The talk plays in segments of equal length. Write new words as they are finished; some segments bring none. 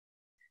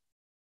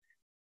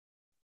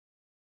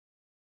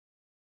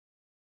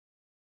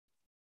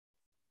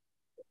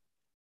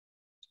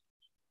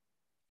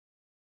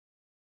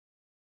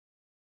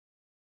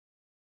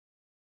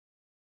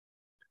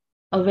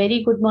A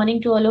very good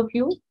morning to all of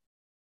you.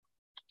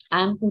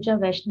 I'm Pooja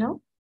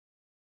Vaishnav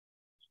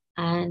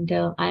and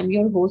I'm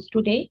your host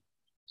today.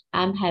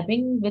 I'm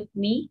having with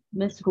me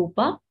Miss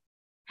Rupa.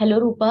 Hello,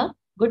 Rupa.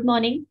 Good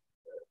morning.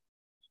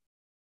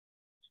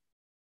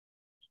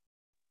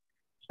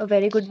 A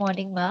very good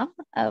morning, ma'am.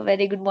 A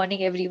very good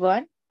morning,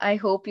 everyone. I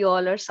hope you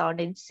all are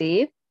sound and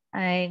safe.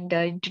 And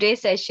in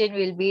today's session,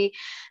 we'll be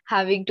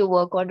having to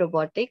work on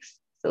robotics.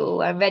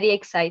 So I'm very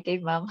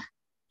excited, ma'am.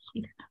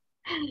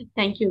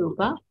 Thank you,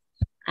 Rupa.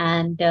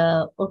 And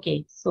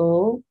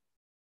so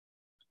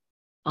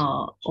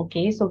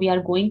we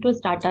are going to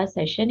start our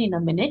session in a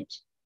minute.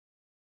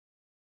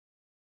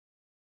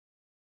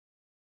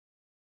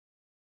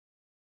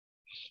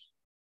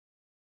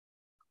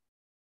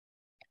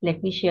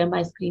 Let me share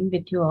my screen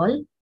with you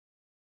all.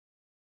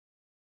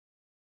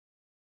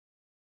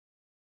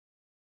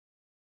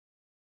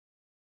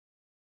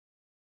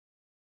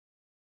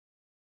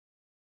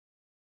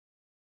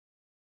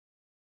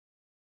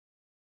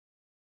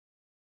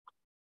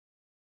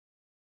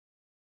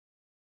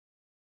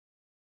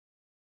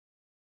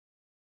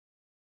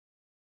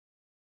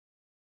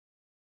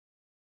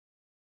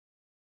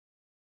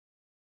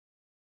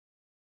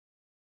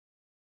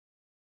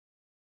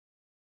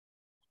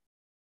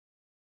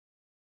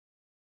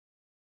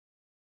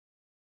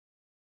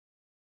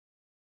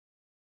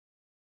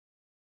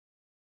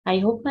 I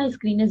hope my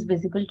screen is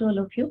visible to all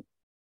of you.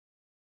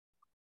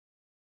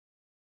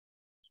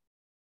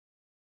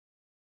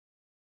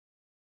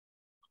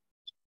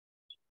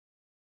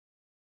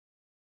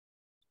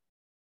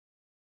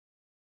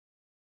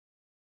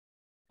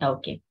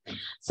 Okay.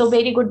 So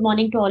very good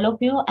morning to all of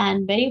you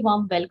and very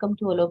warm welcome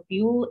to all of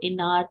you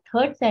in our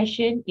third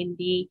session in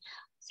the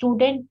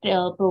student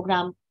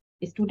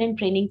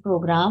training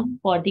program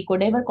for the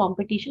Codeavour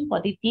competition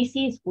for the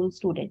TCE school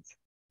students.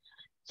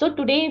 So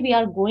today we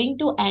are going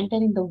to enter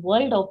in the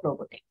world of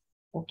robotics.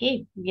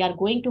 Okay, we are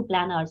going to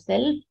plan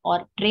ourselves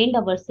or train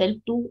ourselves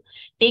to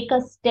take a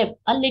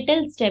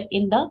little step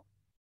in the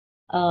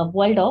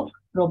world of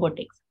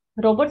robotics.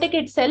 Robotic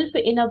itself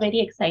in a very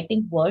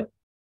exciting word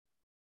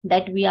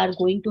that we are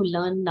going to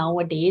learn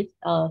nowadays,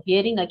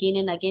 hearing again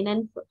and again,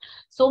 and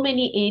so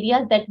many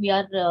areas that we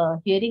are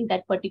hearing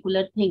that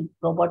particular thing,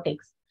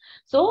 robotics.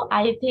 So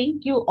I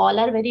think you all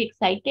are very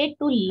excited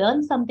to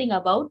learn something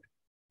about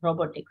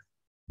robotics.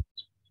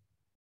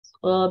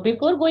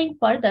 Before going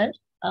further,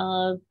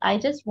 I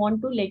just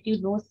want to let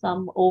you know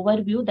some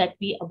overview that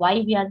we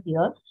why we are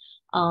here.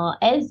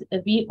 As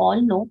we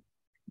all know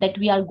that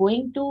we are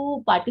going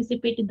to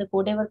participate in the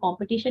Codeavour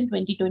competition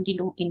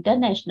 2022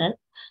 international.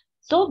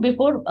 So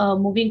before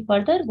moving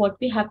further, what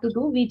we have to do,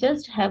 we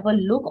just have a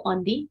look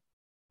on the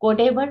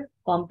Codeavour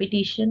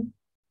competition.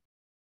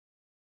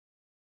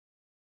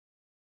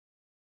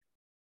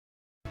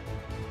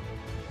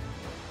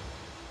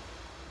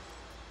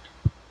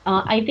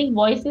 I think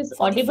voice is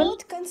For the audible,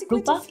 fourth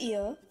consecutive Rupa.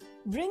 year,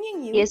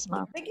 bringing you Yes, the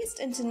ma'am. biggest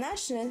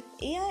international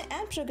AI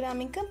and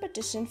programming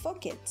competition for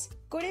kids,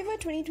 Codeavour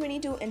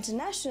 2022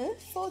 International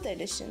 4th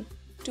edition.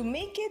 To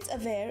make kids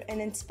aware and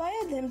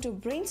inspire them to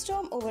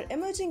brainstorm over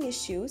emerging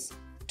issues,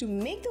 to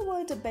make the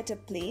world a better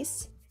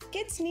place,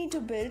 kids need to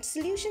build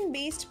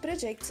solution-based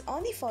projects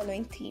on the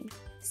following theme: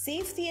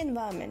 save the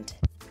environment,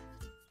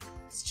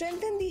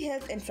 strengthen the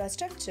health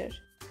infrastructure,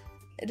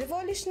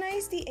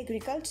 revolutionize the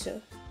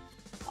agriculture,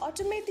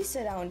 automate the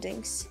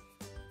surroundings,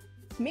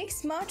 make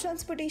smart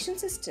transportation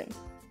system.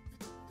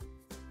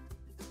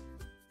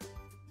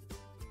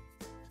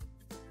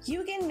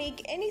 You can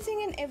make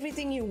anything and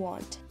everything you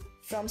want,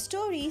 from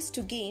stories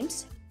to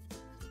games,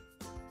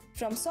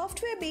 from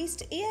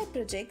software-based AI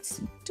projects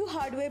to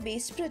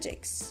hardware-based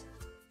projects.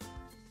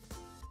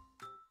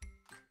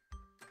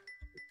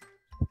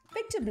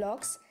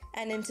 PictoBlox,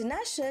 an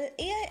international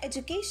AI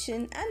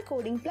education and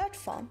coding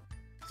platform.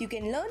 You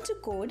can learn to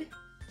code,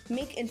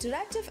 make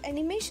interactive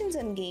animations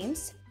and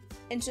games,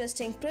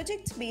 interesting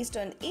projects based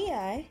on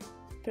AI,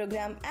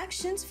 program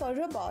actions for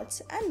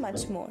robots, and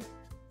much more.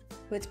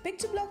 With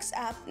PictoBlox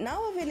app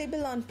now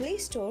available on Play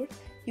Store,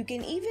 you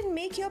can even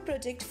make your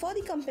project for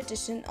the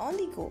competition on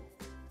the go.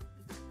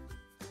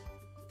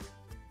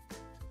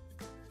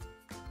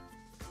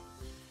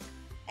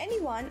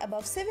 Anyone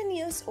above 7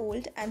 years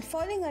old and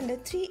falling under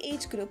 3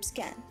 age groups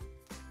can.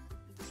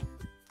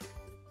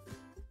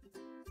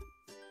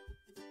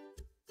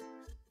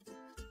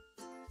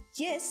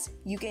 Yes,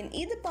 you can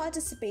either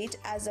participate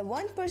as a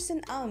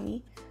one-person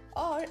army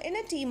or in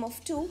a team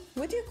of 2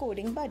 with your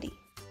coding buddy.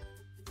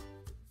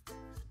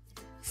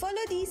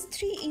 Follow these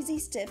 3 easy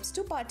steps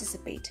to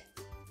participate.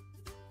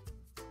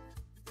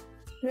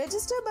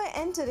 Register by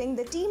entering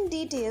the team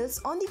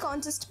details on the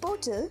contest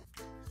portal.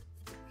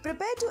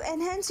 Prepare to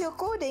enhance your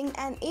coding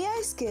and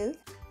AI skill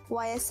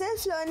via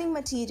self-learning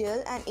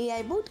material and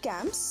AI boot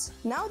camps.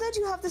 Now that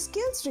you have the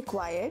skills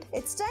required,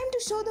 it's time to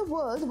show the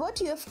world what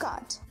you have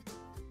got.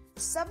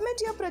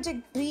 Submit your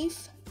project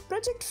brief,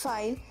 project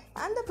file,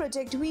 and the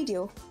project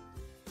video.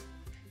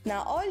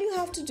 Now all you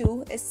have to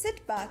do is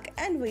sit back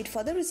and wait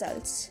for the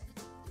results.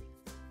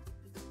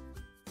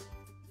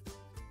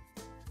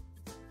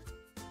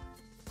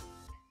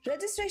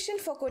 Registration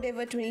for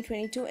Codeavour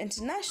 2022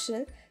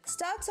 International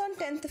starts on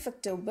 10th of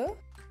October.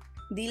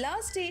 The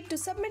last date to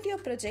submit your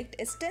project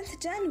is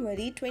 10th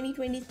January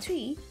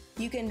 2023.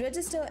 You can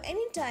register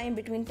anytime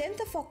between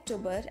 10th of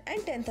October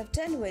and 10th of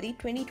January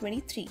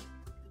 2023.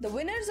 The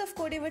winners of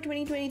Codeavour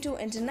 2022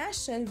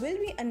 International will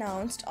be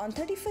announced on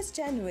 31st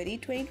January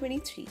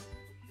 2023.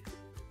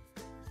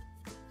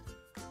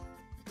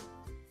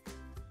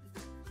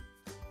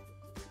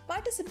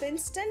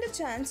 Participants stand a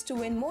chance to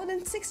win more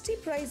than 60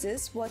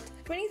 prizes worth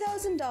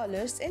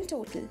 $20,000 in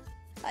total.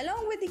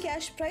 Along with the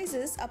cash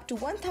prizes up to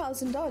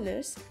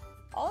 $1,000,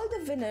 all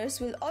the winners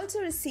will also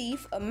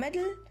receive a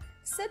medal,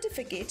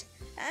 certificate,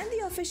 and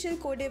the official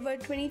Codeavour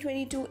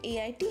 2022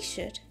 AI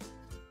t-shirt.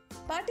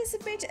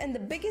 Participate in the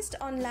biggest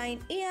online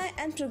AI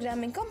and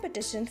programming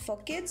competition for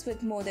kids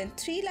with more than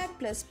 3 lakh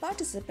plus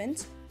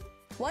participants,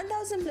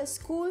 1,000 plus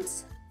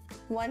schools,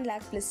 1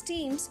 lakh plus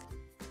teams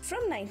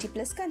from 90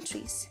 plus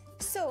countries.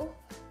 So,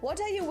 what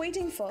are you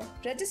waiting for?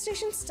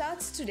 Registration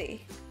starts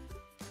today.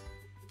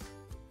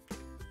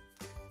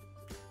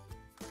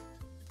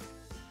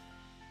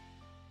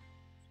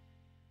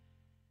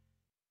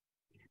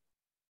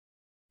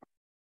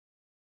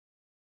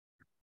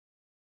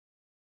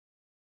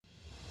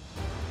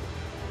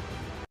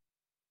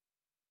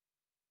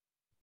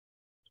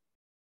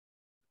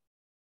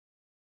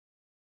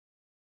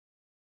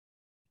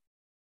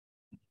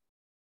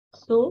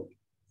 So,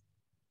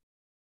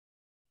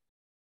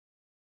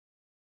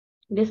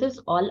 this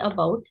is all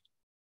about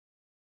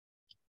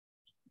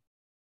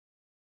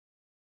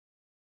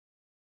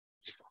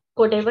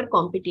Codeavour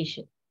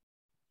competition.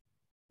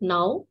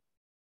 Now,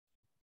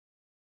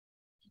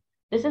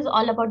 this is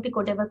all about the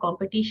Codeavour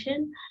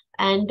competition,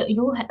 and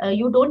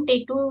you don't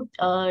take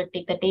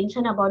the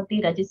tension about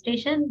the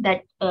registration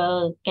that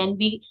can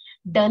be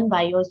done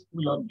by your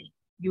school only.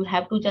 You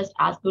have to just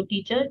ask your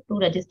teacher to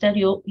register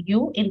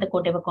you in the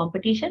Codeavour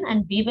competition,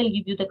 and we will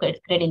give you the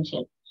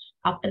credential.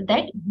 After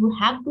that, you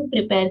have to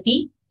prepare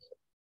the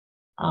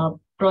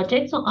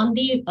projects on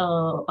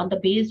the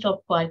base of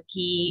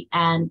Quarky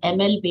and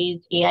ML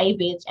based, AI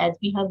based, as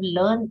we have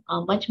learned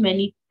much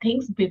many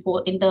things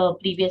before in the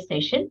previous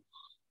session.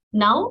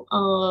 Now,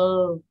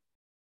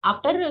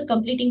 after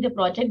completing the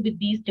project with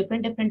these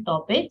different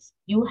topics,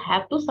 you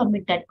have to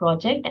submit that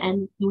project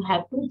and you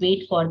have to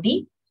wait for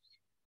the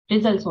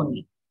results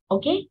only.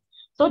 Okay.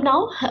 So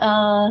now,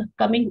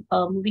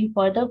 moving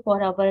further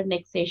for our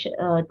next session,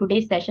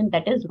 today's session,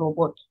 that is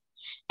robot.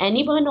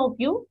 Any one of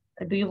you,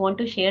 do you want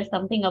to share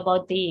something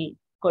about the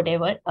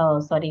Codeavour,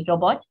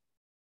 robot?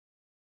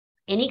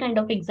 Any kind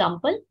of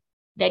example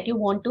that you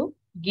want to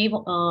give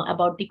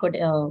about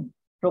the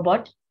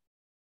robot?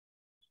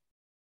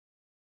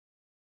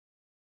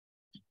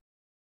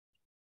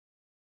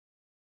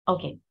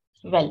 Okay,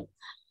 well,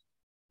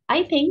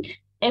 I think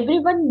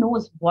everyone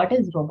knows what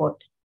is robot.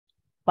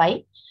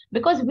 Why?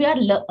 Because we are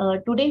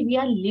today we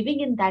are living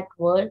in that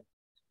world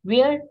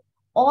where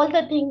all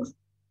the things,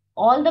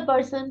 all the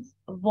persons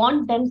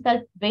want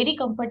themselves very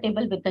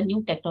comfortable with the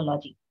new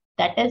technology.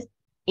 That is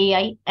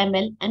AI,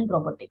 ML, and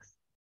robotics.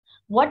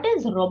 What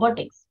is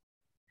robotics?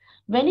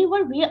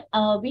 Whenever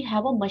we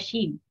have a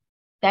machine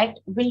that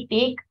will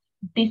take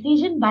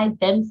decision by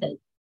themselves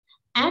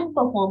and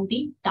perform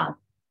the task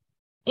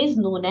is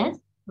known as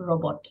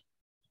robot.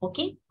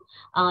 Okay.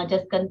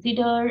 Just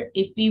consider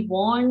if we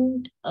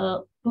want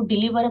to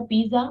deliver a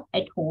pizza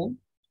at home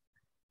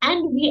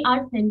and we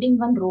are sending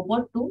one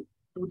robot to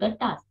do the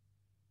task.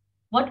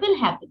 What will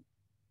happen?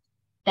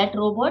 That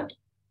robot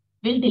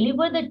will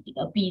deliver the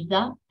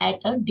pizza at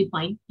a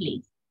defined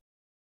place.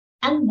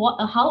 And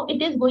how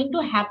it is going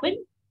to happen?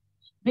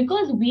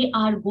 Because we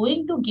are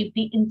going to give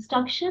the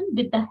instruction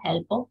with the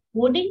help of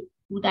coding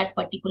to that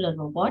particular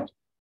robot,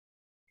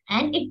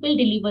 and it will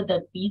deliver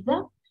the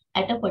pizza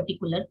at a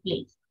particular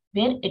place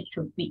where it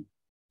should be.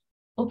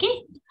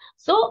 Okay.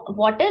 So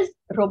what is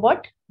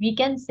robot? We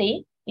can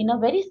say in a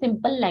very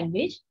simple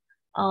language,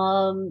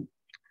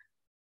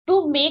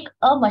 to make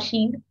a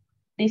machine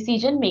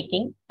decision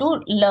making,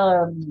 to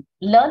learn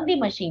the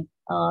machine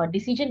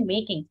decision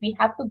making, we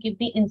have to give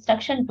the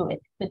instruction to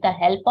it with the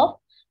help of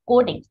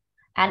coding.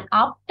 And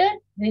after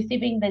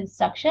receiving the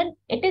instruction,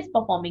 it is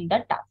performing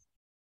the task.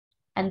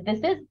 And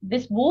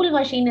this whole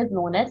machine is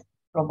known as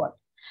robot.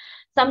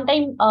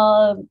 Sometimes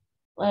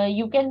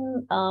you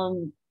can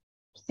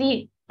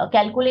see a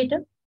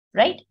calculator,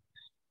 right?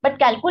 But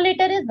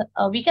calculator is,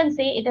 we can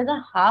say it is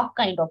a half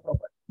kind of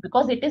robot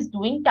because it is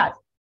doing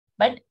tasks.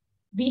 But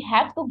we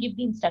have to give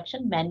the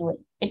instruction manually.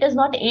 It is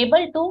not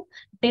able to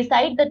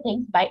decide the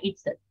things by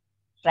itself,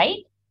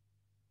 right?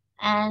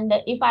 And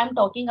if I'm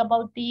talking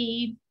about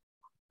the,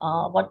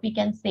 what we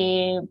can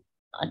say,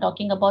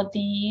 talking about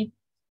the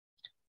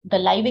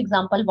live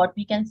example, what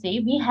we can say,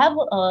 we have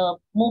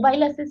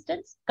mobile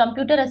assistants,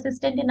 computer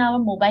assistant in our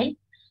mobile.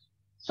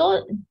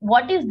 So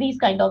what is these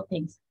kind of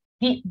things?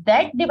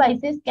 That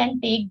devices can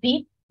take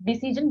the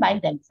decision by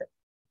themselves.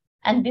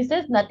 And this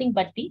is nothing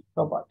but the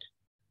robot.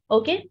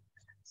 Okay.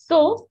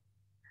 So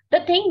the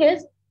thing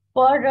is,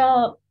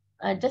 for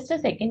just a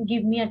second,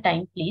 give me a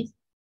time, please.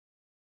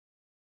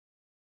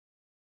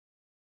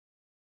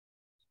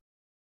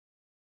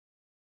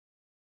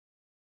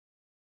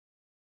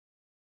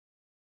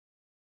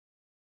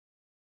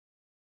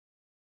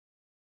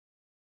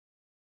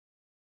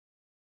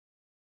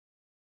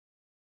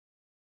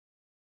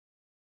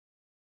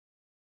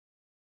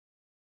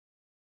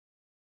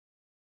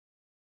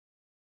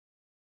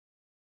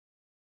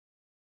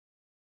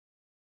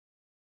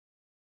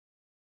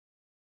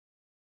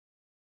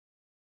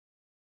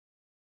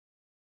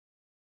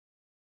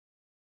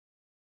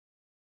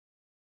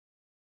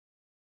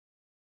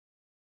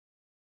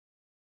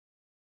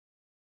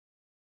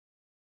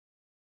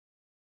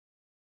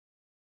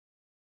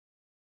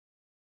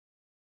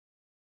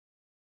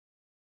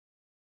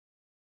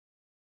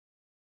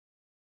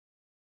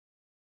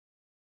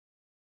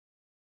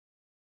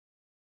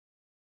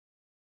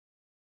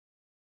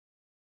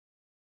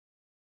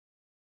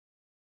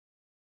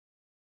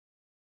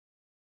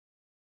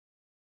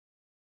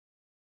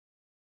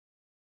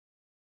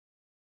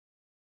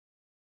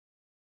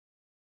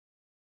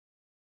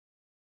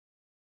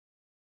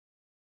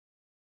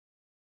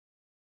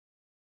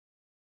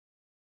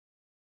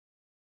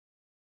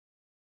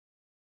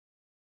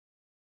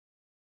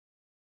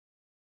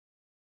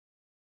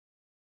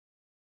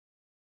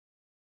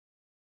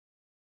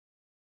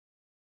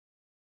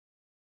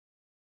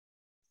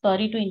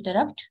 Sorry to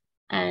interrupt,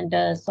 and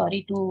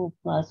sorry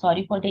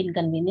for the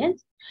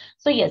inconvenience.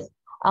 So yes,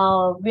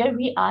 where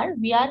we are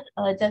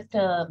just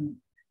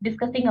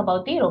discussing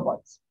about the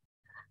robots.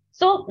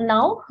 So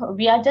now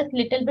we are just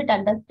little bit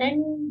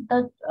understand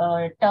the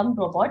term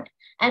robot,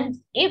 and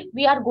if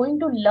we are going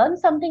to learn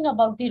something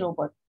about the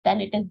robot,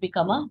 then it has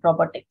become a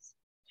robotics.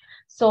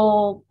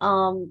 So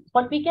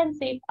what we can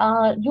say,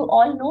 you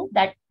all know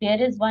that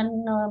there is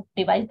one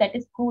device that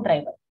is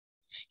screwdriver.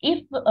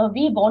 If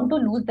we want to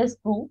lose the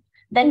screw,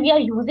 then we are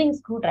using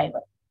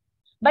screwdriver,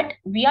 but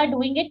we are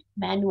doing it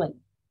manually.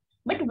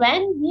 But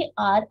when we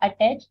are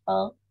attach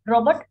a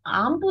robot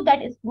arm to that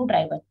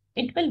screwdriver,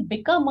 it will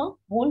become a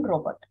whole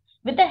robot.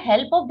 With the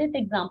help of this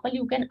example,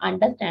 you can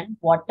understand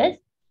what is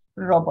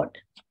robot.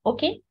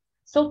 Okay.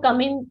 So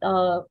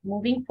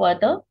moving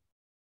further,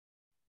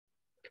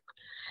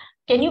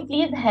 can you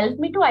please help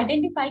me to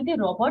identify the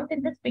robots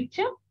in this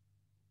picture?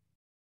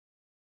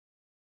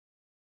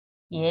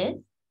 Yes.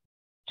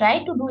 Try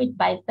to do it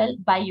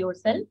by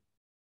yourself.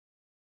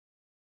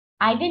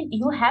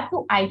 You have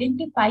to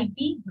identify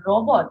the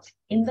robots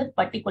in this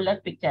particular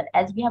picture.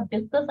 As we have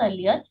discussed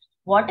earlier,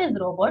 what is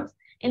robots?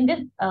 In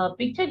this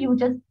picture, you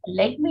just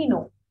let me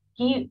know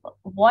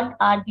what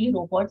are the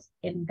robots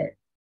in this.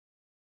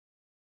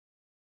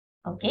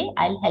 Okay,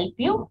 I'll help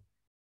you.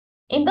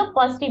 In the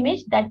first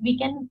image that we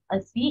can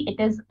see, it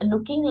is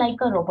looking like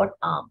a robot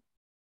arm,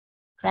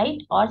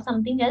 right? Or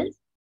something else.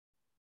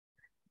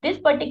 This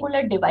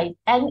particular device.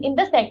 And in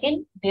the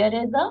second, there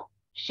is a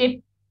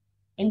ship.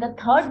 In the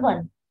third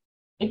one,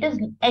 it is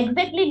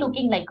exactly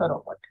looking like a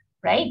robot,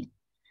 right?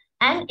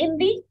 And in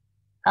the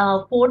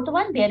fourth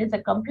one, there is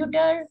a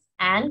computer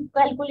and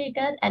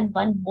calculator and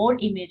one more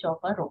image of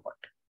a robot,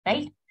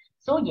 right?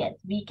 So yes,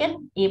 we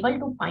can able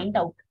to find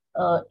out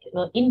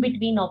in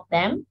between of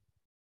them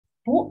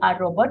who are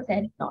robots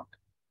and not.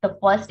 The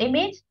first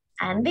image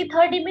and the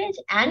third image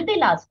and the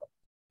last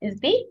one is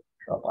the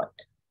robot.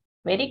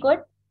 Very good.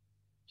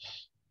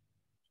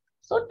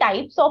 So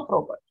types of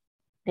robot.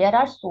 There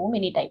are so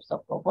many types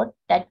of robots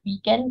that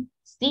we can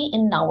see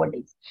in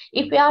nowadays.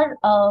 If we are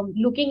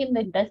looking in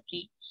the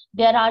industry,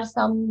 there are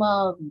some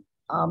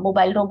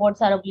mobile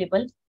robots are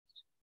available.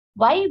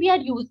 Why we are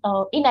used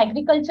in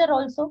agriculture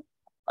also?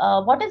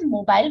 What is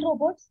mobile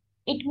robots?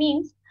 It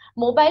means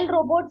mobile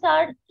robots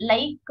are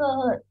like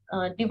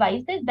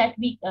devices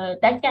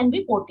that can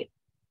be ported.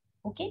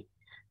 Okay,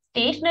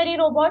 stationary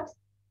robots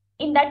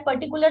in that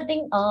particular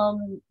thing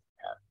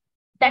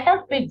that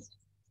are fixed.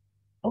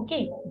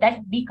 Okay, that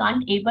we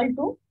can't able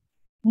to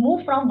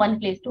move from one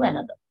place to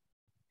another.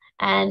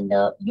 And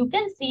you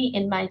can see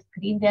in my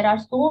screen, there are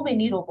so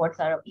many robots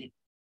are available.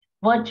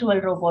 Virtual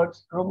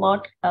robots,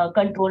 remote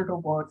control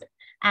robot,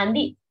 and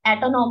the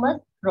autonomous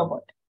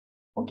robot.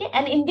 Okay,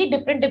 and in the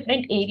different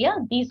area,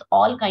 these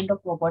all kind of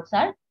robots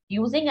are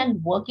using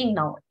and working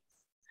now.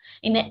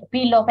 In a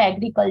field of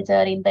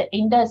agriculture, in the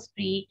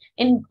industry,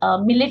 in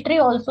military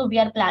also, we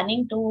are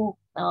planning to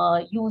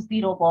use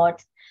the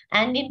robots.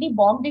 And in the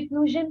bomb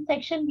diffusion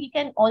section, we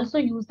can also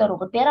use the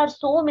robot. There are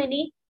so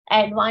many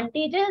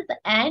advantages,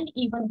 and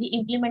even the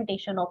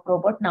implementation of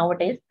robot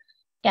nowadays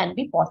can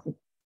be possible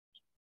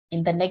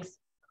in the next.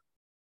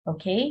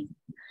 Okay,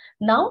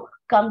 now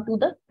come to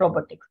the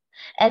robotics.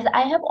 As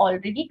I have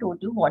already told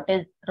you what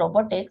is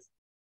robotics,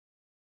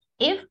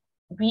 if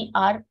we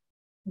are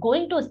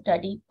going to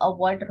study a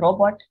word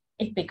robot,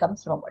 it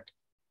becomes robot.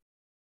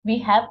 We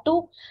have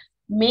to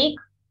make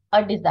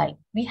a design.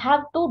 We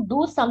have to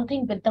do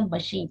something with the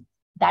machine.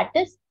 That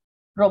is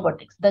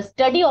robotics. The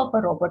study of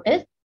a robot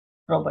is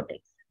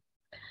robotics.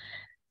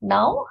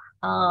 Now,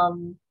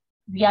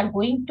 we are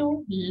going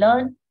to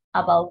learn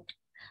about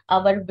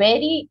our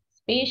very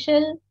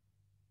special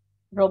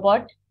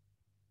robot.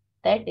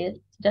 That is,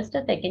 just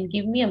a second,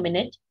 give me a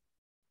minute.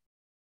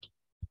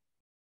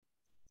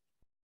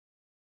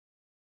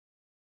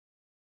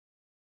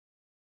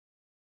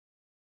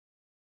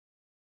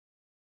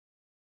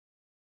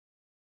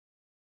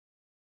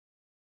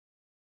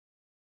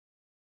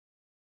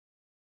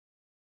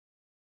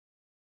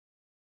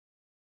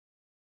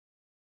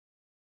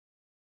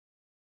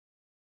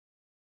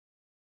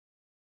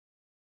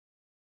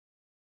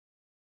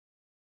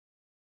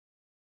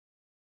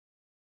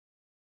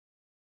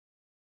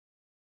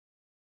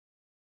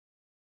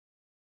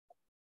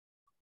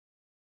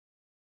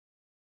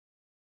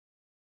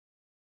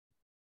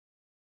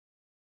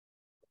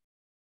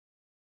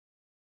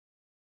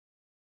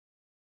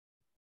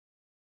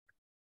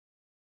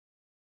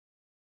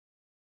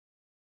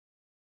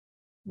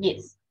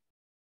 Yes.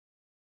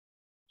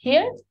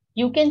 Here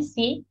you can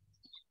see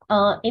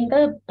in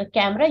the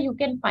camera, you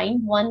can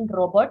find one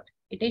robot.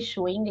 It is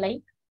showing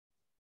like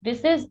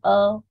this is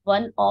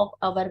one of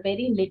our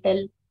very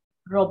little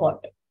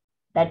robot.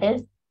 That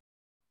is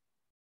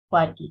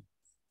Sparky.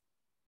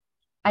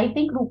 I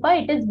think Rupa,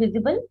 it is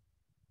visible.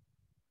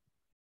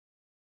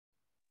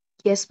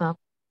 Yes, ma'am.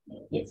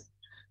 Yes.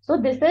 So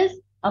this is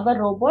our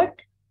robot.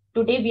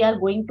 Today we are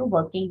going to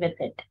working with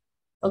it.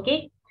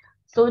 Okay.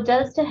 So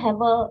just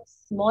have a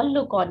small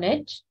look on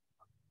it.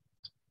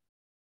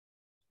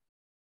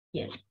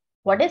 Yes.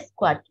 What is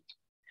Quarky?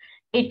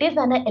 It is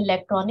an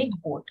electronic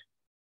board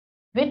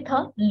with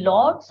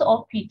lots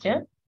of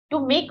features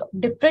to make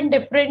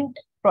different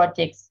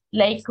projects.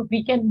 Like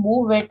we can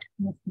move it,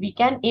 we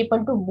can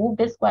able to move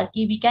this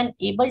Quarky, we can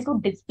able to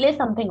display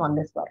something on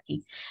this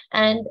Quarky.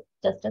 And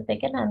just a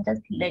second, I'm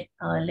just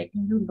letting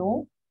you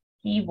know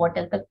what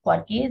is the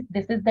Quarky is.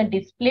 This is the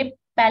display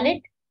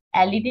palette,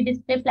 LED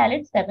display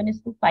palette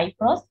 7:5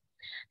 cross,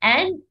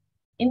 and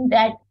in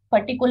that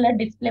particular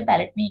display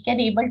palette we can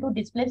able to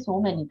display so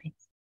many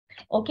things.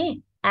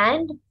 Okay,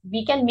 and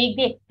we can make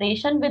the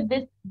expression with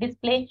this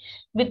display.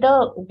 With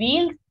the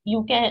wheels,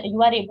 you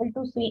are able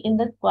to see in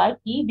the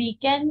Quarky, we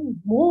can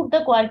move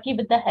the Quarky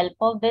with the help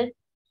of this.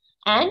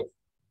 And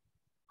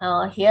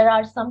here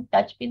are some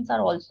touch pins are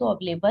also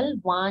available.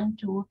 1,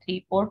 2,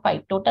 3, 4,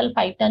 5. Total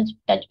 5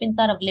 touch pins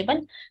are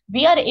available.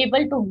 We are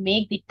able to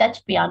make the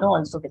touch piano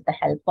also with the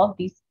help of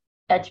these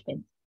touch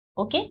pins.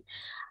 Okay.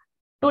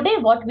 Today,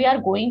 what we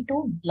are going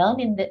to learn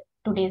in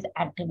today's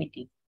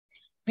activity,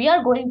 we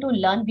are going to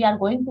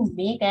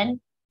make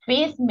an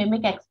face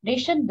mimic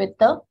expression with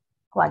the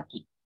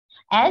Quarky.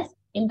 As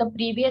in the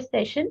previous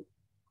session,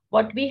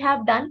 what we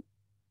have done,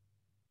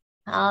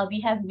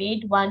 we have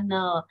made one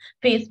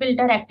face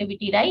filter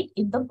activity, right,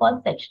 in the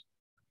first section.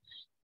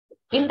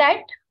 In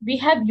that, we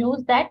have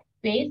used that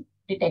face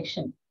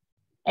detection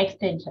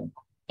extension.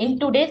 In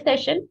today's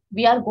session,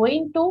 we are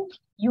going to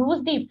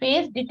use the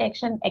face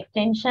detection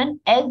extension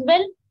as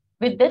well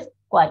with this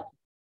Quarky.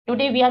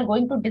 Today, we are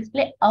going to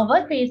display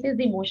our face's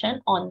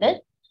emotion on the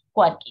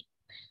Quarky.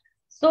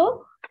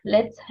 So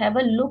let's have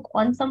a look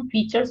on some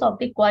features of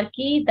the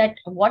Quarky, that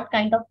what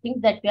kind of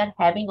things that we are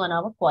having on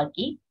our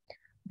Quarky.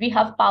 We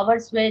have power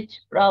switch,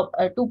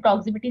 two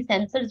proximity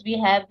sensors we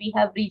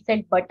have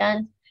reset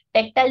buttons,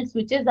 tactile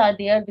switches are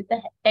there. With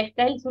the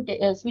tactile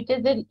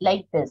switches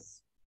like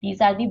this.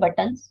 These are the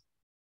buttons.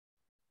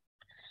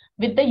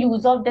 With the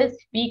use of this,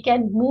 we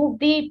can move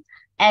the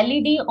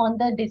LED on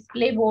the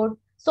display board.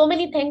 So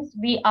many things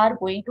we are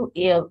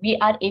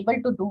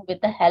able to do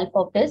with the help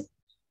of this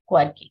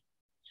Quarky.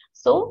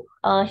 So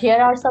here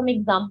are some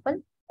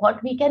examples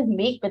what we can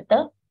make with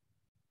the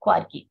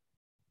Quarky.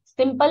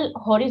 Simple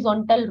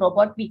horizontal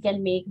robot we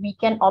can make. We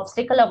can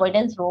obstacle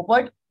avoidance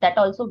robot, that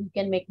also we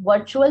can make.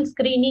 Virtual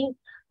screening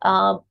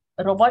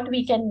robot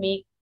we can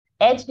make.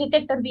 Edge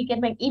detector we can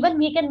make. Even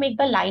we can make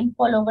the line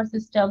follower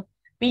system.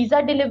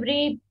 Pizza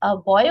delivery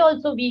boy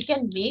also we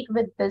can make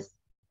with this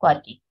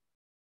Quarky.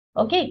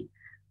 Okay.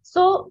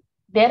 So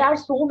there are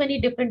so many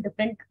different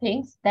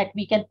things that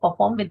we can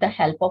perform with the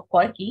help of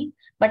Quarky.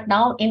 But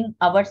now in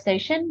our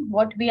session,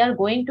 what we are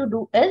going to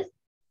do is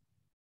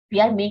we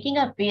are making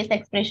a face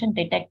expression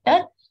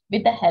detector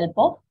with the help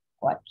of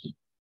Quarky.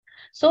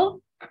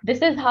 So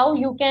this is how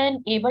you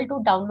can able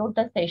to download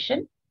the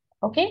session.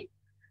 Okay.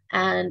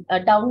 And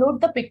download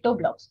the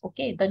PictoBlox.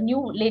 Okay. The new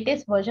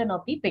latest version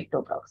of the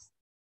PictoBlox.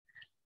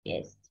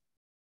 Yes.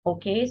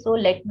 Okay. So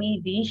let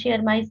me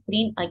reshare my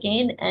screen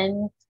again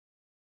and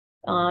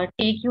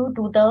take you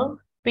to the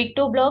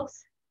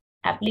PictoBlox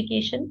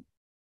application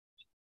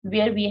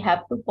where we have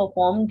to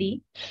perform the.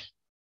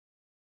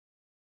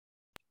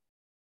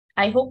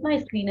 I hope my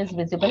screen is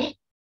visible.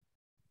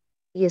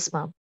 Yes,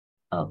 ma'am.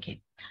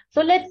 Okay.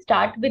 So let's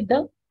start with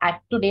the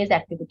today's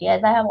activity.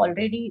 As I have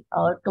already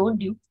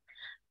told you,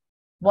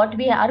 what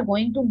we are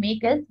going to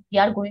make is we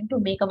are going to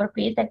make our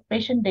face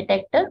expression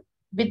detector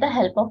with the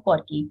help of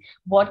Quarky.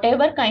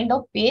 Whatever kind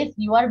of face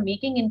you are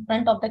making in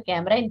front of the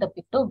camera in the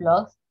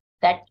PictoBlox,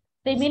 that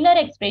similar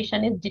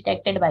expression is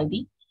detected by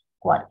the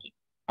Quarky.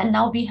 And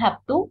now we have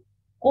to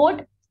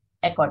code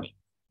accordingly.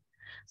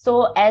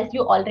 So as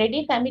you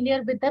already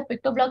familiar with the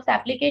PictoBlox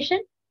application,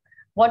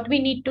 what we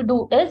need to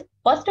do is,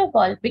 first of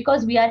all,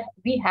 because we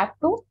have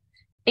to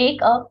take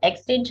a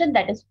extension,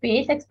 that is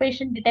face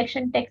expression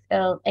detection text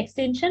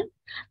extension,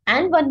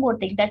 and one more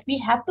thing, that we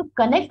have to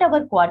connect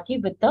our Quarky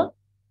with the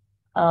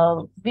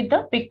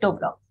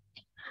PictoBlox.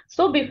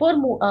 So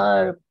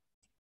before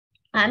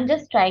I'm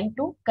just trying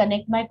to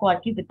connect my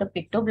Quarky with the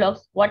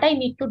PictoBlox. What I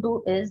need to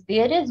do is,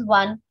 there is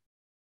one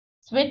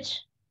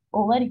switch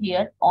over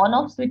here, on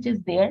off switch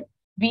is there.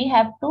 We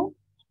have to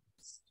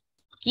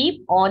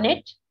keep on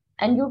it,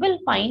 and you will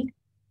find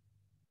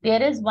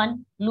there is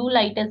one blue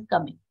light is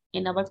coming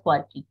in our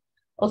Quarky.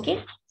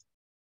 Okay.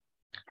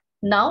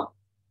 Now,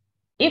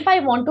 if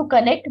I want to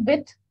connect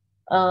with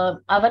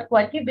our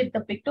Quarky with the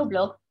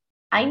PictoBlox,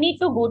 I need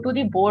to go to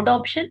the board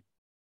option.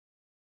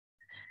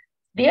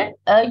 There,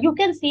 you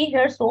can see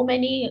here so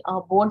many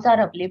boards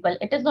are available.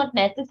 It is not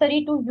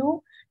necessary to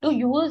you to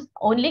use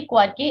only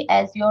Quarky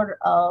as your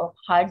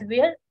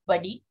hardware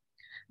buddy.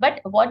 But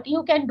what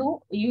you can do,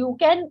 you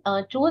can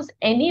choose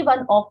any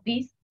one of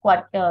these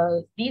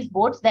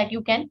boards that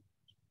you can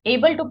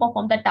able to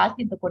perform the task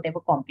in the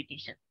Codeavour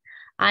competition.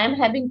 I am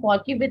having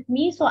Quarky with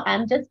me, so I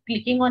am just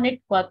clicking on it,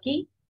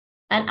 Quarky,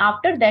 and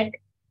after that,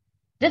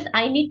 just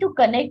I need to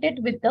connect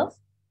it with the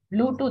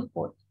Bluetooth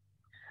port.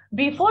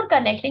 Before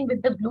connecting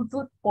with the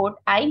Bluetooth port,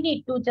 I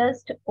need to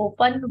just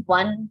open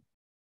one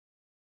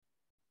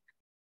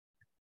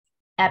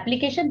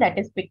application, that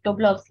is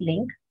PictoBlox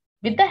link.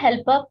 With the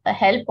help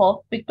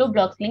of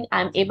PictoBlox link,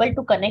 I am able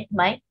to connect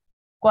my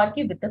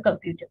Quarky with the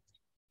computer.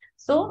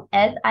 So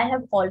as I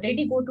have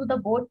already go to the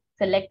board,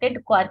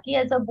 selected Quarky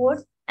as a board,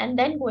 and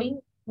then going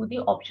to the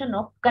option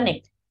of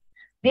connect.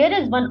 There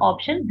is one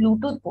option,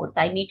 Bluetooth port.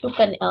 I need to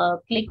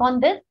click on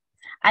this.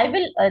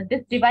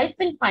 This device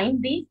will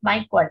find the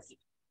my Quarky.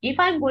 If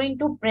I'm going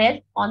to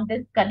press on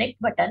this connect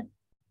button,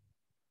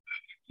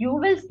 you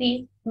will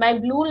see my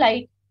blue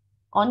light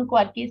on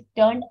Quarky is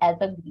turned as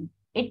a green.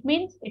 It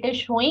means it is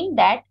showing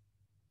that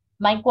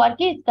my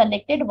Quarky is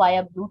connected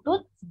via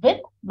Bluetooth with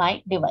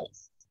my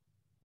device.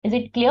 Is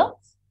it clear?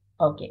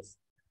 Okay.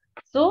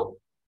 So,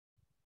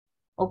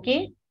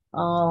 okay.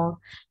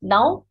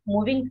 Now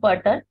moving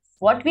further,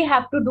 what we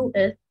have to do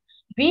is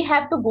we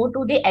have to go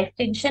to the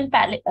extension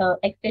palette,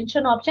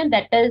 extension option,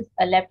 that is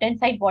left hand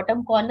side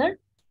bottom corner.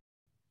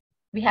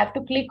 We have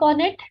to click on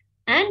it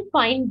and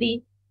find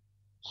the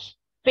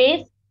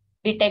face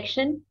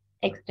detection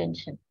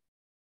extension.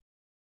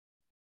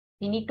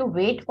 We need to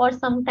wait for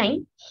some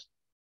time,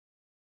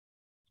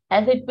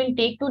 as it will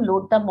take to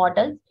load the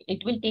models.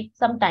 It will take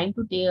some time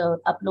to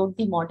upload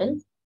the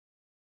models.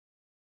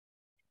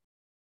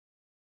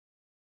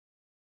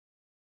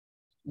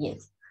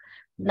 Yes.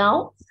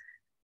 Now,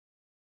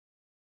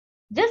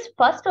 just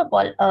first of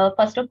all,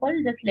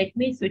 just let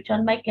me switch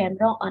on my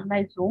camera on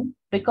my Zoom,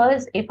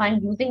 because if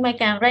I'm using my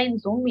camera in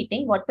Zoom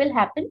meeting, what will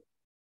happen?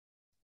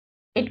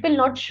 It will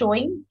not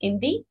showing in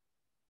the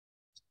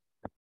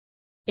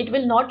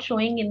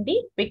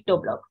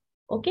PictoBlox.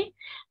 Okay.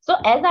 So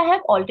as I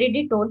have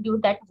already told you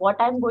that what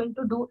I'm going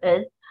to do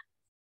is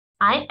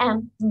I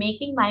am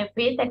making my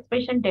face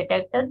expression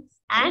detector,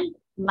 and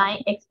my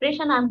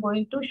expression I'm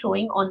going to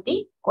showing on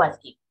the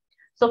Quarky.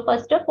 So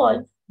first of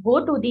all,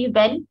 go to the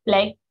when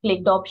flag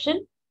clicked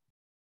option.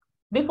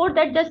 Before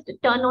that, just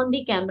turn on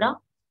the camera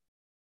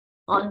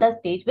on the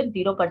stage with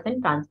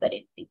 0%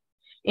 transparency.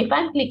 If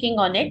I'm clicking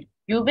on it,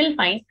 you will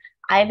find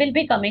I will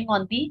be coming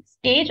on the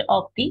stage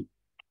of the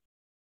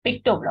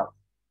PictoBlox,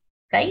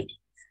 right?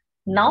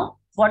 Now,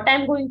 what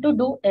I'm going to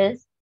do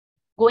is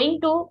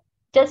going to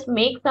just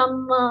make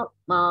some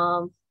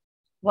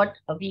what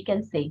we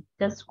can say,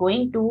 just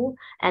going to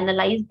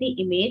analyze the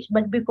image,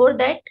 but before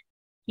that,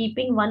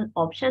 keeping one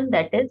option,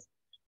 that is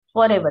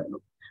forever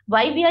loop.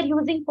 Why we are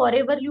using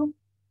forever loop?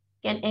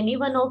 Can any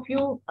one of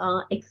you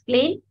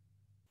explain?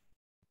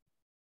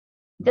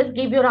 Just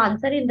give your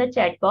answer in the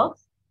chat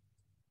box.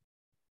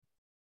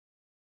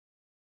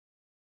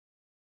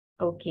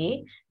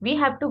 Okay, we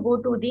have to go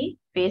to the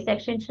face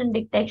extension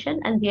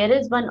detection, and there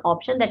is one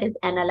option, that is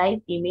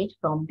analyze image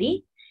from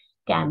the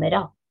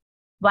camera.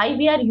 Why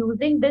we are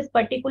using this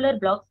particular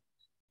block,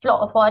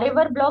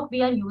 forever block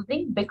we are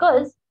using,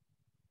 because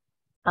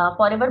we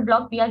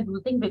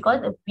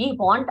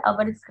want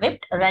our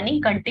script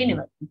running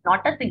continuously,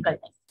 not a single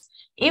time.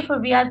 If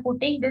we are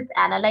putting this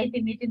analyze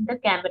image in the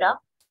camera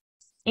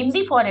in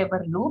the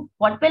forever loop,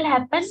 what will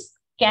happen?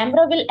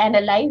 Camera will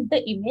analyze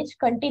the image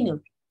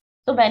continuously.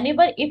 So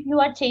whenever if you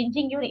are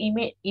changing your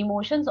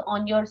emotions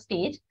on your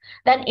stage,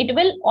 then it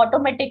will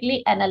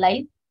automatically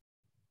analyze,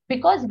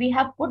 because we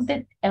have put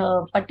this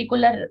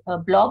particular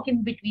block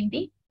in between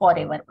the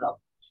forever block.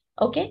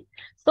 Okay.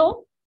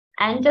 So,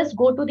 and just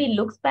go to the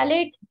looks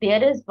palette.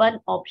 There is one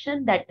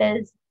option, that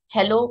is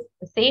hello,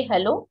 say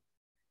hello.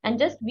 And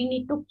just we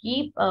need to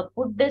keep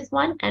put this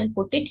one and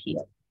put it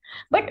here.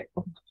 But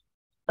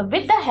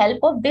with the help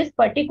of this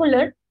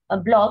particular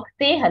block,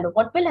 say hello,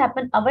 what will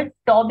happen? Our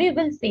Toby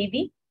will say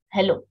the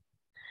hello.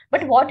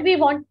 But what we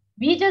want,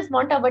 we just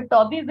want our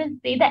Toby will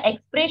say the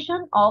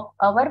expression of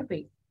our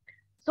face.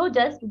 So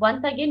just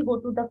once again, go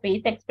to the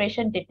face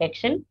expression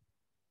detection.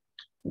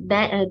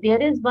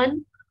 There is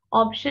one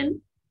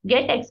option,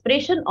 get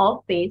expression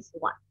of face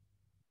one.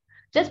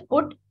 Just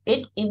put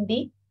it in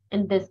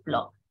this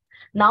block.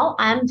 Now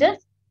I am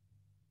just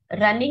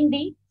running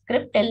the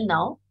script till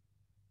now.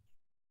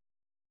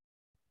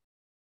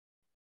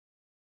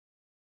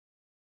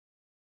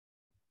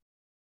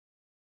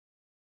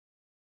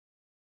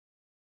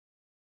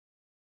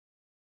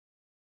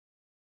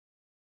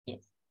 Yes,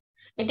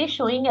 it is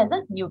showing as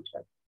a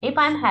neutral. If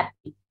I am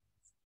happy,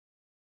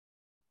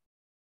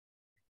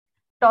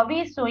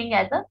 Toby is showing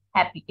as a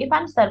happy. If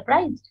I'm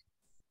surprised,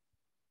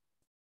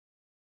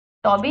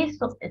 Toby is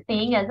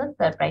saying as a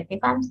surprise. If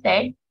I'm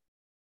sad,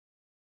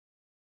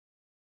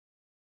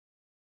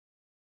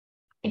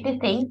 it is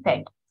saying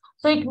sad.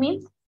 So it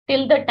means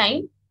till the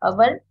time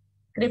our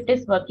script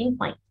is working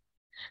fine.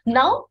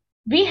 Now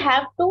we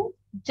have to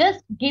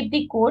just give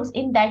the codes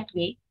in that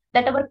way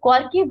that our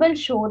Quarky will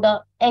show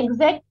the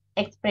exact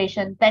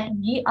expression that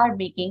we are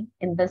making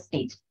in the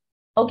stage.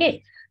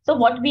 Okay. So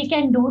what we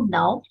can do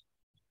now,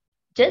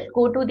 just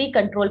go to the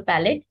control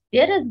palette.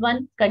 There is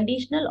one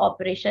conditional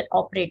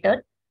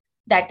operator,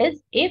 that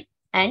is if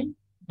and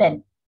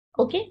then.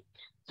 Okay.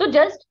 So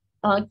just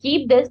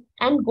keep this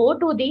and go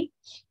to the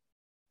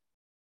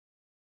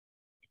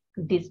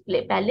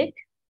display palette.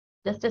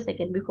 Just a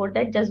second. Before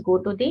that, just go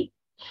to the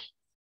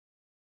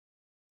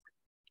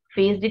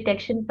face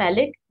detection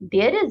palette.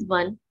 There is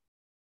one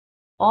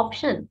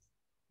option.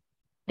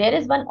 there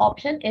is one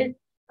option is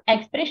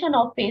expression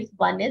of face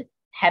 1 is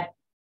happy.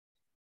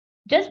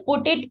 Just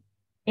put it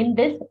in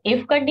this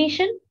if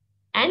condition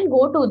and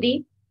go to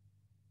the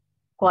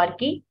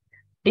quirky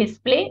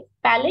display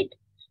palette,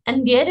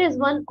 and there is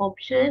one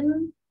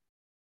option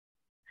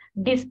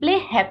display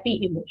happy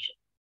emotion.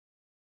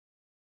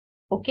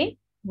 Okay,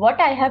 what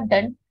I have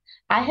done,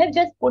 I have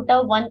just put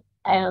a one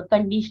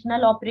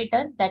conditional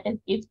operator, that is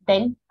if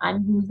then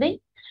I'm using,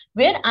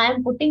 where I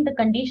am putting the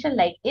condition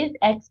like is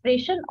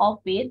expression of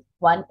face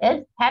 1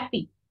 is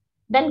happy,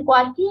 then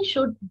quirky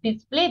should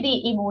display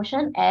the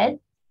emotion as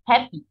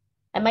happy.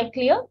 Am I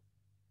clear?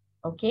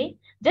 Okay,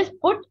 just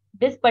put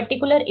this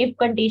particular if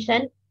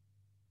condition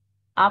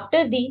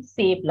after the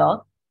say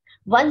block.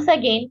 Once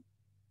again,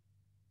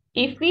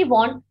 if we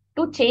want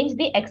to change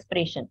the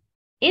expression,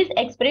 is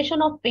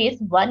expression of face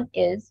 1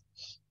 is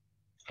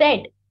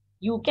said,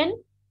 you can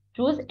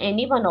choose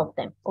any one of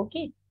them.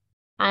 Okay,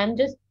 I am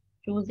just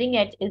choosing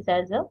it is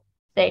as a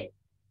set,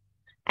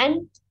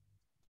 and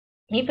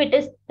if it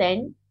is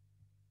then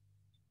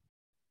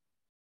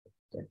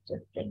just a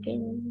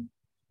second,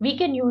 we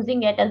can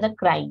using it as a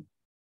crime.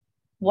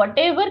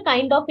 Whatever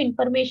kind of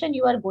information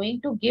you are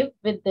going to give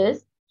with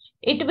this,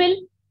 it will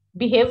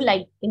behave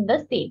like in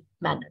the same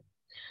manner.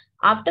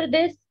 After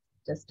this,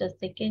 just a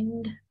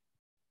second,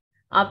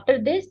 after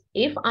this,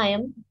 if I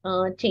am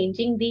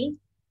changing the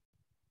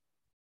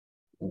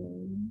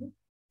mm,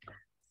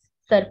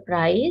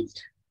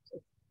 surprised,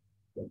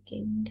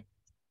 second,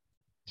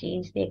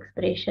 change the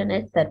expression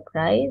as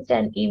surprised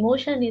and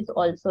emotion is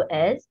also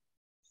as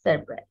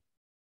surprise,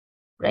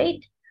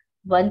 right?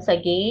 Once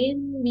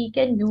again, we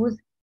can use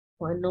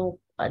one of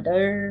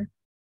other,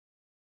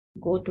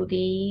 go to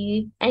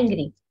the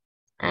angry,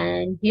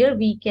 and here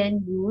we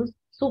can use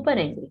super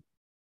angry.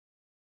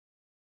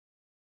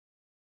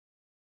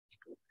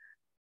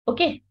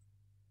 Okay,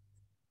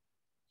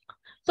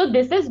 so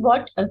this is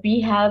what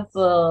we have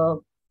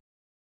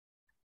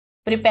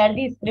prepared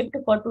the script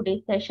for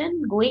today's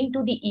session. Going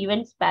to the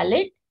events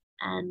palette,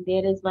 and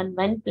there is one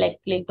when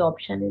clicked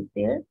option is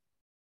there.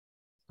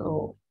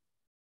 So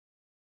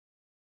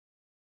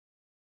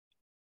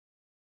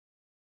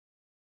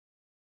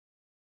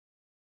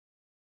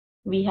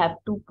we have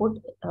to put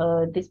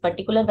this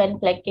particular when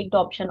clicked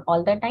option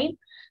all the time,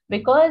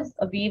 because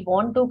we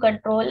want to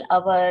control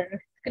our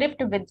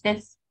script with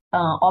this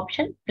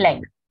option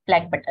flag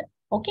button.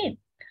 Okay,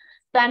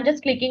 so I'm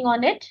just clicking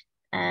on it,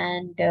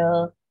 and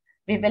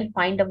we will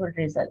find our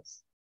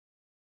results.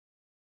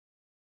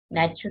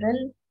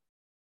 Natural.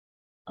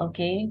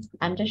 Okay,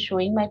 I'm just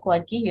showing my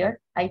quirky here.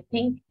 I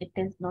think it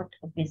is not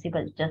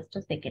visible. Just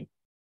a second.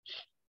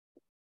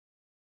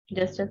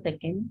 Just a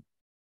second.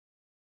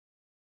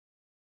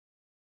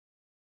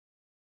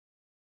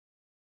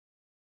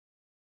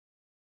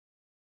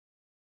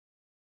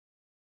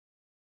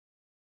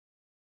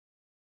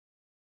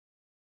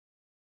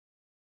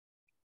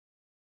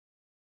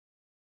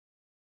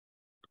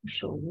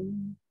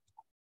 Showing.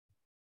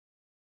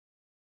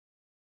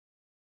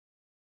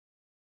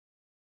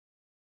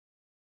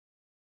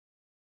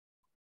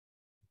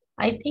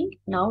 I think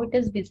now it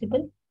is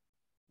visible.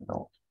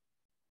 No.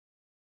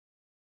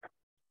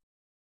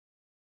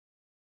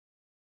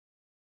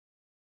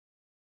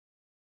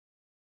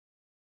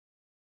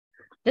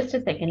 Just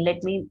a second.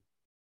 Let me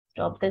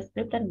stop the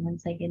script, and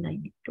once again I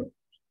need to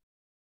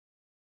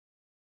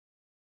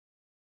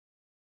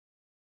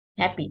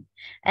happy,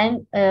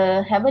 and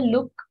have a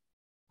look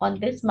on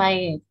this.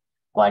 My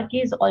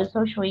quirky is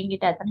also showing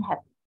it as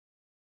unhappy.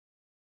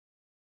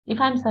 If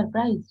I'm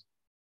surprised,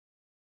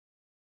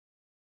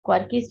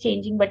 quirky is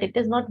changing, but it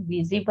is not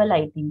visible,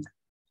 I think.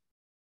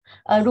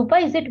 Rupa,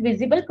 is it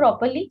visible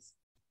properly?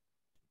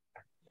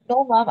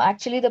 No, ma'am.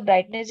 Actually, the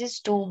brightness is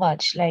too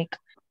much. Like,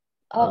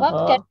 ma'am, can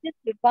Uh-huh. you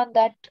click on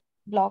that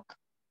block?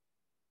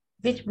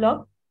 Which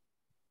block?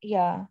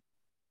 Yeah,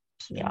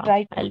 Yeah,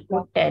 brightness I'll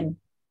block. put 10.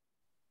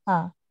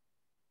 Huh.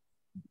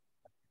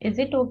 Is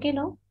it okay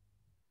now?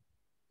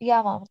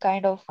 Yeah, ma'am.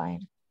 Kind of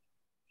fine.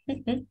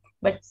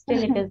 But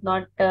still, it is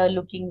not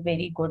looking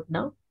very good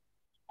now.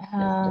 Just a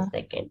Uh,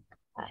 second.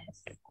 I have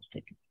to put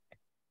it.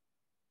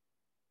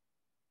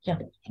 Yeah,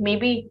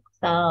 maybe.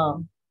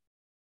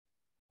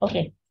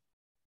 Okay.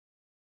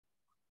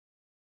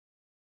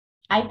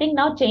 I think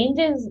now change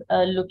is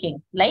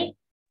looking like.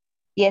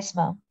 yes,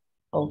 ma'am.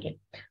 Okay.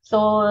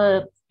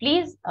 So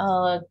please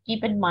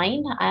keep in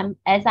mind, I'm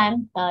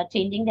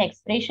changing the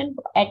expression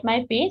at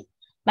my face.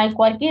 My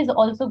quirky is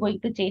also going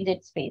to change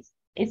its face,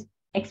 its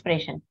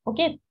expression.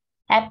 Okay.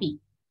 Happy,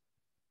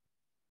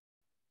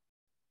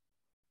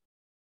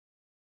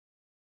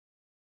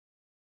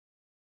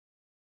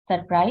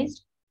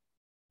 surprised,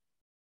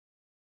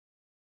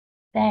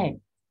 sad.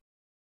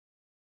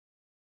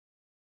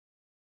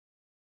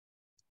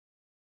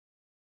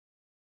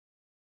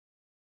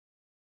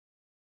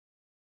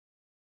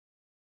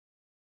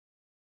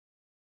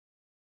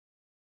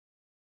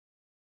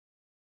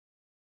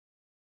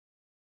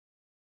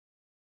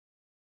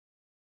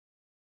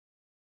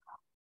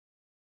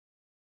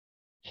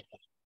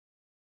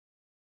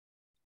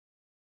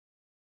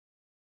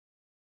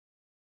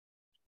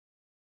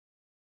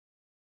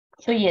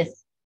 So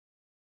yes,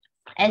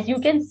 as you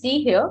can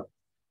see here,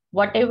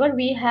 whatever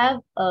we have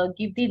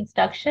give the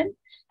instruction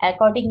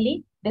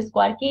accordingly, this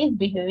quirky is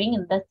behaving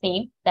in the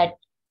same that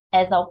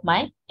as of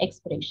my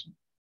expression.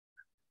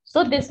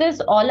 So this is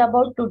all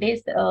about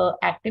today's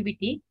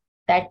activity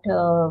that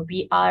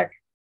we are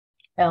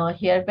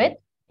here with.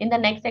 In the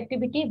next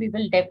activity, we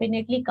will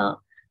definitely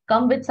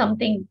come with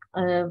something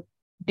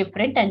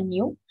different and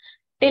new.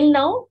 Till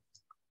now,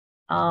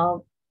 uh,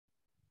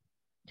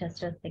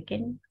 just a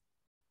second.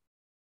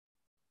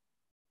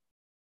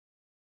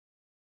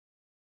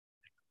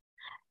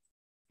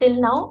 Till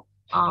now,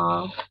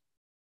 I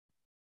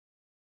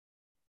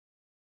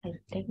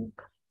think,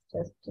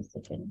 just a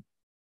second.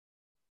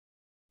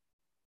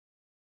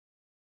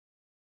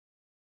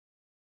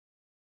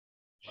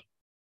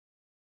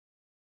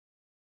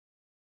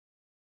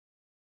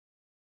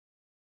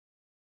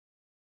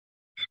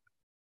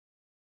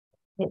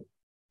 Yes.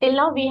 Till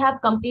now, we have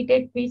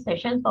completed 3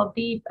 sessions of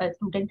the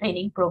student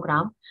training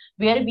program,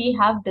 where we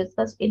have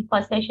discussed in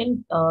first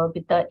session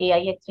with the AI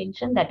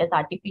extension, that is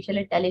artificial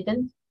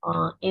intelligence.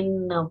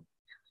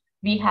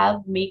 We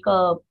have make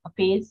a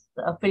phase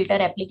filter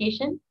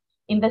application.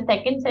 In the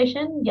second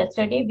session,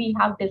 yesterday we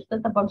have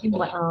discussed about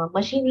the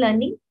machine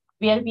learning,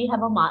 where we have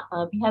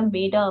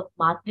made a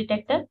mask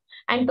detector,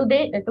 and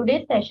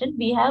today's session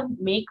we have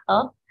make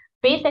a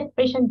face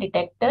expression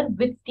detector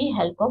with the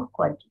help of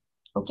Quirky.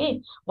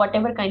 Okay,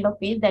 whatever kind of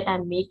face that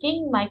I'm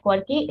making, my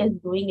Quirky is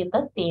doing in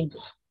the same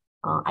way.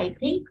 I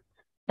think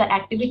the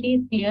activity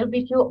is clear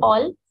with you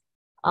all.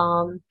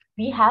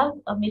 We have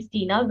Miss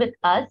Tina with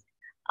us.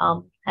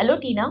 Hello,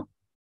 Tina.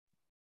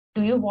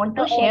 Do you want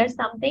to share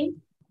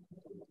something?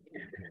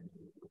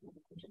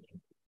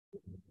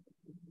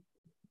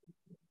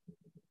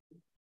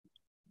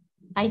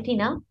 Hi,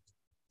 Tina.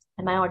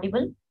 Am I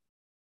audible?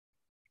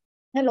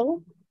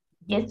 Hello.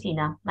 Yes,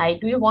 Tina. Hi.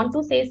 Do you want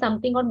to say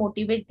something or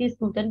motivate the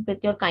student with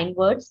your kind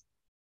words?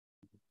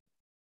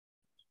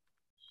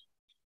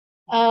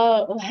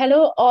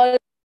 Hello, all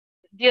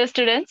dear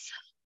students.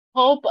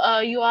 Hope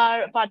you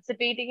are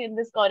participating in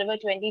this Codeavour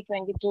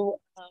 2022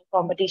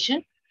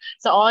 competition.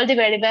 So, all the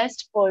very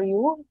best for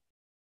you.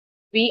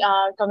 We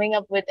are coming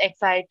up with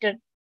excited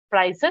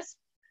prizes.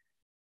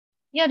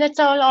 Yeah, that's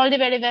all. All the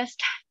very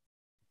best.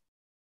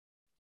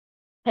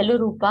 Hello,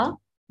 Rupa.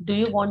 Do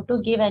you want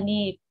to give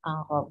any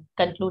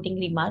concluding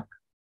remark?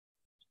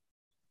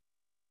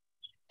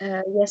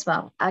 Yes,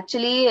 ma'am.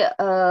 Actually,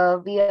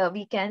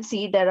 we can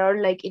see there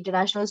are like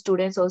international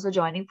students also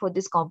joining for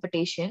this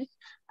competition,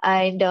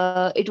 and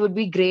it would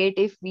be great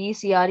if we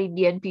see our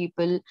Indian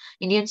people,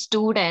 Indian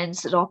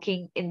students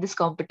rocking in this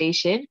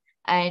competition,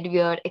 and we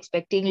are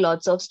expecting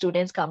lots of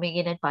students coming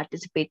in and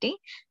participating.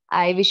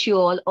 I wish you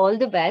all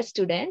the best,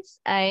 students,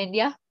 and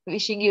yeah,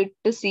 wishing you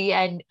to see,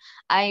 and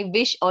I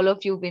wish all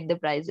of you win the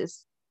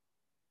prizes.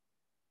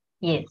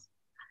 Yes.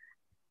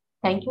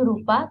 Thank you,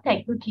 Rupa.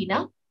 Thank you,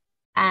 Tina.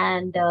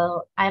 And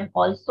I'm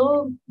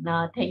also,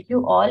 thank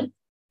you all.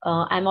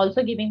 I'm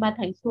also giving my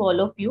thanks to all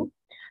of you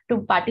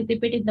to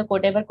participate in the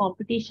Codeavour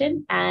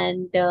competition,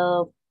 and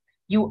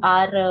you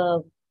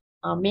are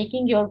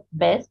making your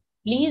best.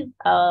 Please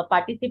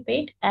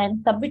participate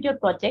and submit your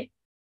project,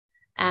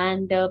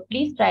 and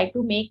please try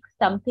to make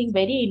something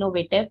very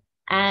innovative,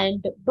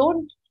 and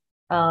don't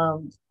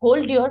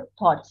hold your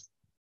thoughts.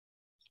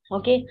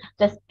 Okay,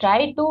 just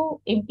try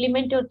to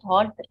implement your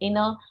thoughts in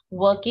a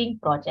working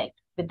project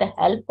with the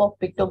help of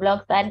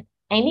PictoBlox and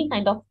any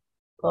kind of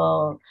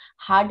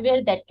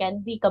hardware that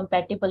can be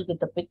compatible with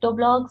the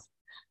PictoBlox,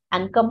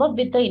 and come up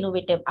with the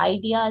innovative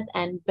ideas.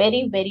 And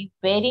very, very,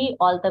 very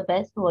all the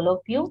best to all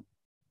of you.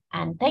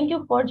 And thank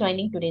you for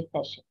joining today's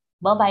session.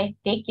 Bye bye.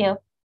 Take care.